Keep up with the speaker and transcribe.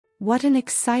What an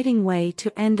exciting way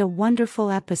to end a wonderful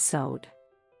episode.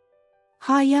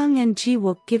 Hae-Young and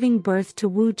Ji-Wook giving birth to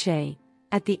Woo-Jae,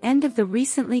 at the end of the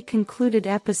recently concluded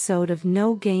episode of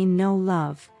No Gain No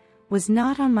Love, was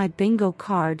not on my bingo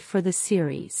card for the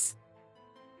series.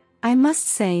 I must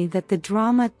say that the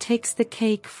drama takes the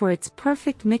cake for its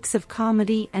perfect mix of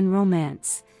comedy and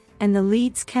romance, and the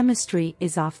lead's chemistry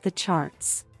is off the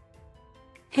charts.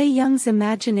 Hae-Young's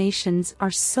imaginations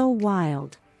are so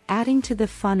wild, adding to the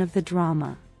fun of the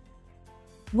drama.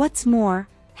 What's more,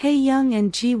 Hae-Young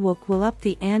and Ji-Wook will up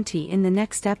the ante in the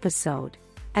next episode,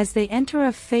 as they enter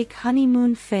a fake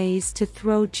honeymoon phase to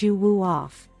throw Joo-Woo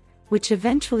off, which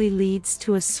eventually leads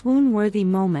to a swoon-worthy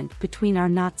moment between our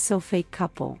not-so-fake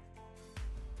couple.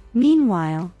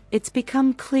 Meanwhile, it's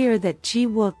become clear that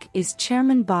Ji-Wook is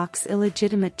Chairman Bok's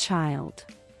illegitimate child.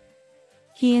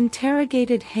 He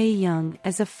interrogated Hae-Young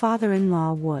as a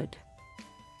father-in-law would.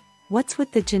 What's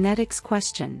with the genetics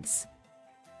questions?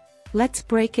 Let's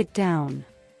break it down.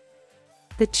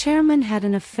 The chairman had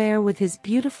an affair with his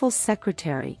beautiful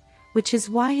secretary, which is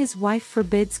why his wife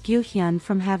forbids Hyun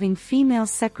from having female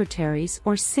secretaries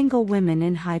or single women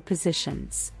in high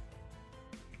positions.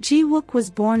 Ji-Wook was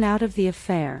born out of the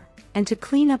affair, and to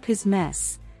clean up his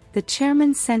mess, the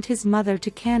chairman sent his mother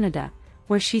to Canada,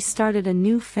 where she started a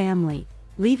new family,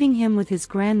 leaving him with his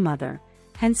grandmother,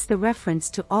 hence the reference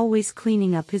to always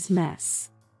cleaning up his mess.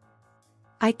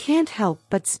 I can't help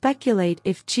but speculate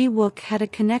if Ji-Wook had a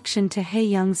connection to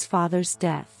Hae-Young's father's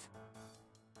death.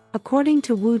 According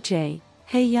to Woo-Jae,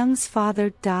 Hae-Young's father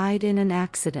died in an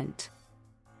accident.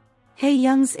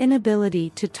 Hae-Young's inability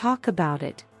to talk about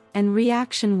it, and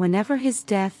reaction whenever his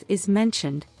death is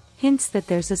mentioned, hints that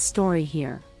there's a story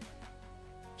here.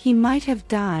 He might have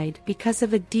died because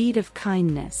of a deed of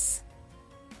kindness.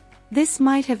 This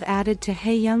might have added to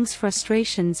Hae-Young's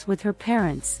frustrations with her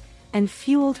parents, and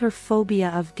fueled her phobia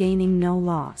of gaining no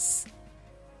loss.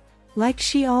 Like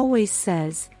she always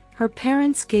says, her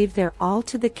parents gave their all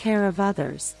to the care of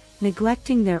others,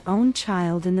 neglecting their own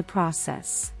child in the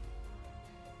process.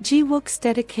 Ji-Wook's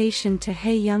dedication to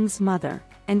Hae-Young's mother,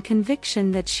 and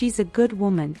conviction that she's a good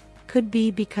woman, could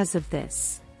be because of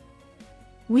this.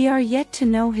 We are yet to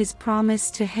know his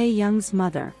promise to Hae-Young's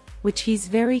mother, which he's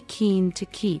very keen to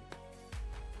keep.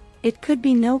 It could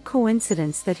be no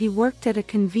coincidence that he worked at a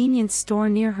convenience store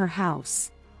near her house,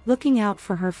 looking out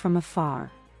for her from afar.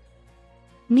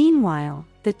 Meanwhile,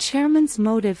 the chairman's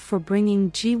motive for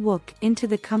bringing Ji-Wook into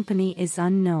the company is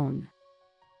unknown.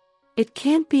 It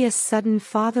can't be a sudden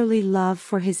fatherly love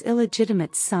for his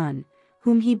illegitimate son,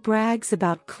 whom he brags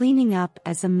about cleaning up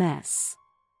as a mess.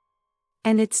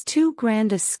 And it's too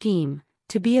grand a scheme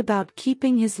to be about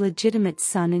keeping his legitimate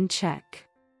son in check.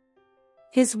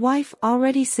 His wife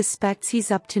already suspects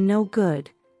he's up to no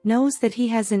good, knows that he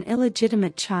has an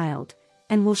illegitimate child,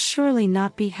 and will surely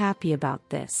not be happy about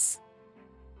this.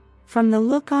 From the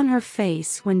look on her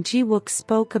face when Ji-Wook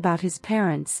spoke about his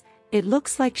parents, it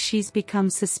looks like she's become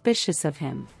suspicious of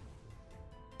him.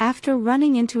 After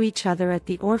running into each other at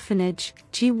the orphanage,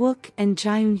 Ji-Wook and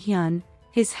Hyun,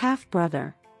 his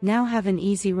half-brother, now have an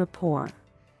easy rapport.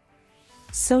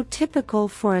 So typical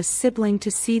for a sibling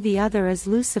to see the other as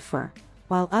Lucifer,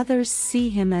 while others see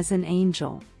him as an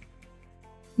angel.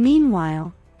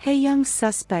 Meanwhile, Hae-Young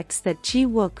suspects that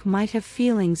Ji-Wook might have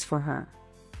feelings for her.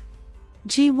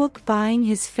 Ji-Wook buying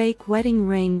his fake wedding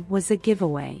ring was a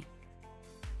giveaway.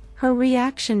 Her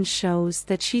reaction shows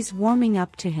that she's warming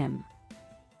up to him.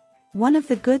 One of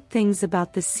the good things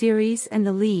about the series and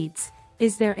the leads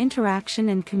is their interaction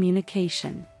and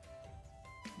communication.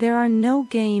 There are no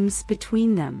games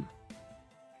between them.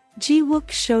 Ji-Wook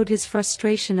showed his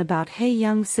frustration about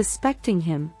Hae-Young suspecting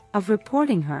him of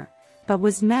reporting her, but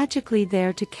was magically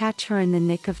there to catch her in the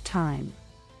nick of time.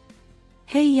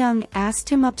 Hae-Young asked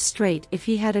him up straight if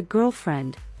he had a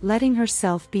girlfriend, letting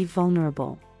herself be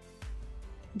vulnerable.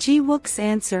 Ji-Wook's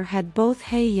answer had both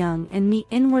Hae-Young and me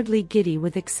inwardly giddy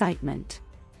with excitement.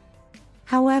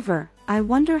 However, I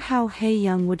wonder how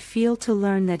Hae-Young would feel to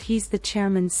learn that he's the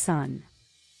chairman's son.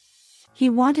 He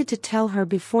wanted to tell her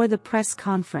before the press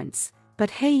conference,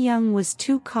 but Hae-Young was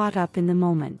too caught up in the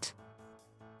moment.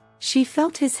 She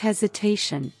felt his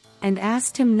hesitation, and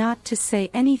asked him not to say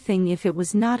anything if it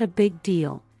was not a big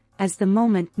deal, as the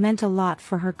moment meant a lot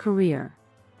for her career.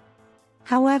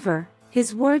 However,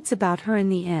 his words about her in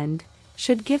the end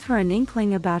should give her an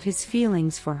inkling about his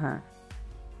feelings for her.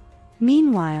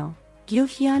 Meanwhile,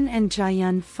 Hyun and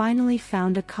Ji-Wook finally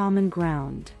found a common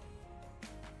ground.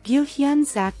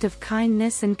 Hyun's act of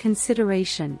kindness and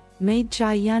consideration made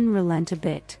Ji-Wook relent a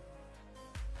bit.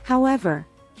 However,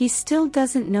 he still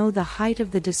doesn't know the height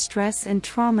of the distress and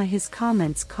trauma his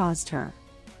comments caused her.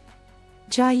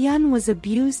 Hyun was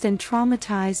abused and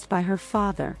traumatized by her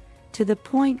father, to the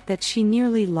point that she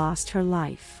nearly lost her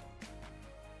life.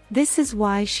 This is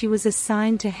why she was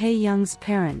assigned to Hae-Young's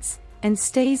parents, and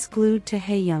stays glued to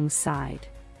Hae-Young's side.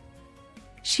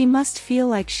 She must feel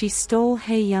like she stole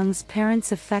Hae-Young's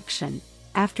parents' affection,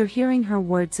 after hearing her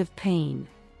words of pain.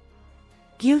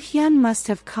 Hyun must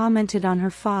have commented on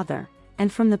her father,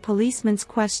 and from the policeman's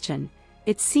question,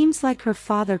 it seems like her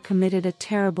father committed a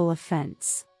terrible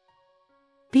offense.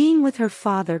 Being with her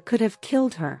father could have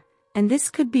killed her, and this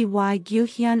could be why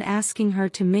Hyun asking her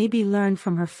to maybe learn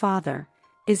from her father,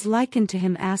 is likened to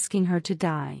him asking her to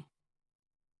die.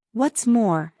 What's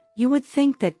more, you would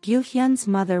think that Hyun's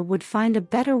mother would find a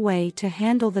better way to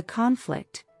handle the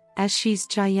conflict, as she's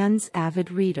Hyun's avid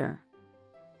reader.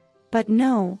 But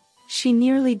no, she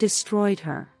nearly destroyed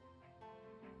her.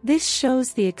 This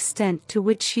shows the extent to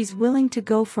which she's willing to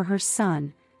go for her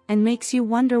son, and makes you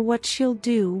wonder what she'll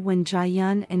do when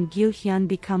Hyun and Hyun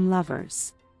become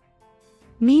lovers.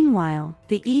 Meanwhile,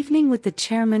 the evening with the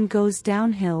chairman goes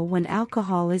downhill when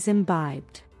alcohol is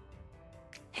imbibed.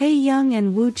 Hae-Young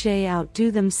and Woo-Jae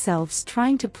outdo themselves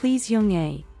trying to please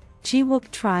Woo-Jae. Ji-Wook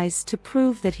tries to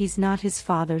prove that he's not his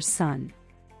father's son.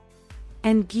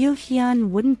 And Hyun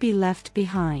wouldn't be left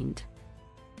behind.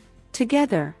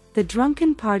 Together, the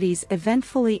drunken parties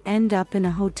eventfully end up in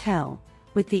a hotel,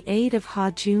 with the aid of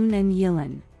Ha-Jun and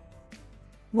Yilin.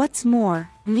 What's more,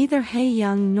 neither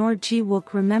Hae-Young nor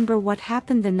Ji-Wook remember what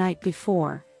happened the night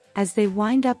before, as they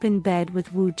wind up in bed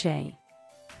with Woo-Jae.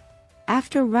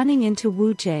 After running into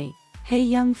Woo-Jae,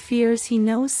 Hae-Young fears he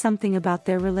knows something about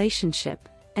their relationship,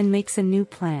 and makes a new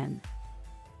plan.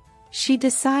 She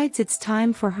decides it's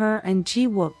time for her and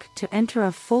Ji-Wook to enter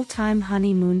a full-time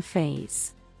honeymoon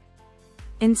phase.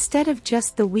 Instead of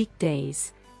just the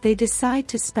weekdays, they decide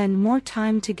to spend more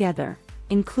time together,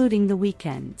 including the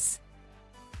weekends.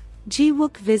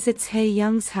 Ji-Wook visits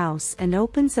Hae-Young's house and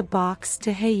opens a box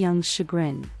to Hae-Young's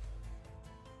chagrin.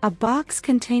 A box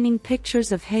containing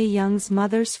pictures of Hae-Young's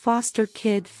mother's foster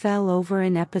kid fell over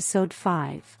in episode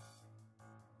 5.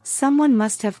 Someone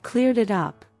must have cleared it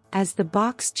up, as the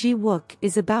box Ji-Wook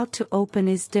is about to open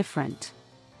is different.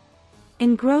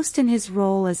 Engrossed in his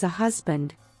role as a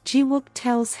husband, Ji-Wook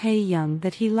tells Hae-Young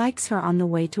that he likes her on the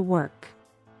way to work.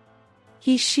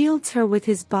 He shields her with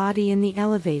his body in the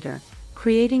elevator,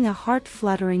 creating a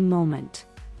heart-fluttering moment.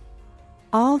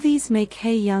 All these make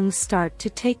Hae-Young start to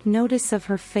take notice of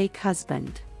her fake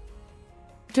husband.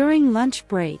 During lunch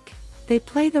break, they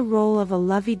play the role of a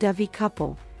lovey-dovey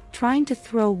couple, trying to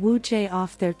throw Woo-Jae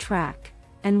off their track,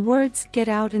 and words get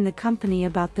out in the company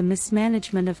about the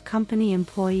mismanagement of company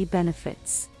employee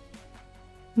benefits.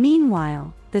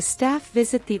 Meanwhile, the staff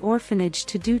visit the orphanage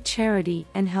to do charity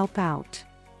and help out.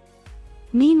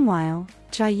 Meanwhile,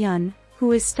 Hyun,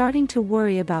 who is starting to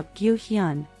worry about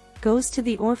Hyun, goes to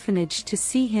the orphanage to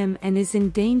see him and is in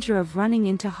danger of running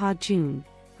into Ha-Jun,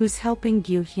 who's helping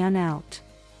Hyun out.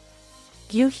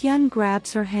 Hyun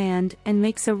grabs her hand and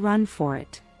makes a run for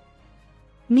it.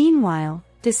 Meanwhile,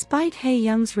 despite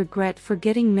Hae-Young's regret for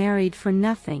getting married for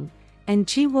nothing, and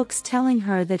Ji-Wook's telling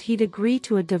her that he'd agree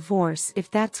to a divorce if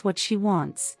that's what she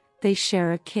wants, they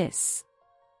share a kiss.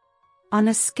 On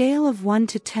a scale of 1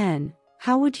 to 10,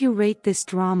 how would you rate this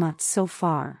drama so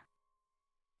far?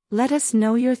 Let us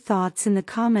know your thoughts in the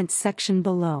comments section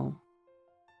below.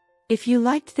 If you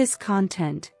liked this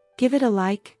content, give it a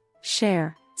like,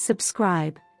 share,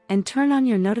 subscribe, and turn on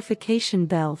your notification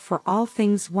bell for all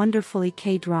things wonderfully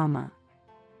K-drama.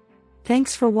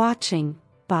 Thanks for watching,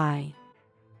 bye.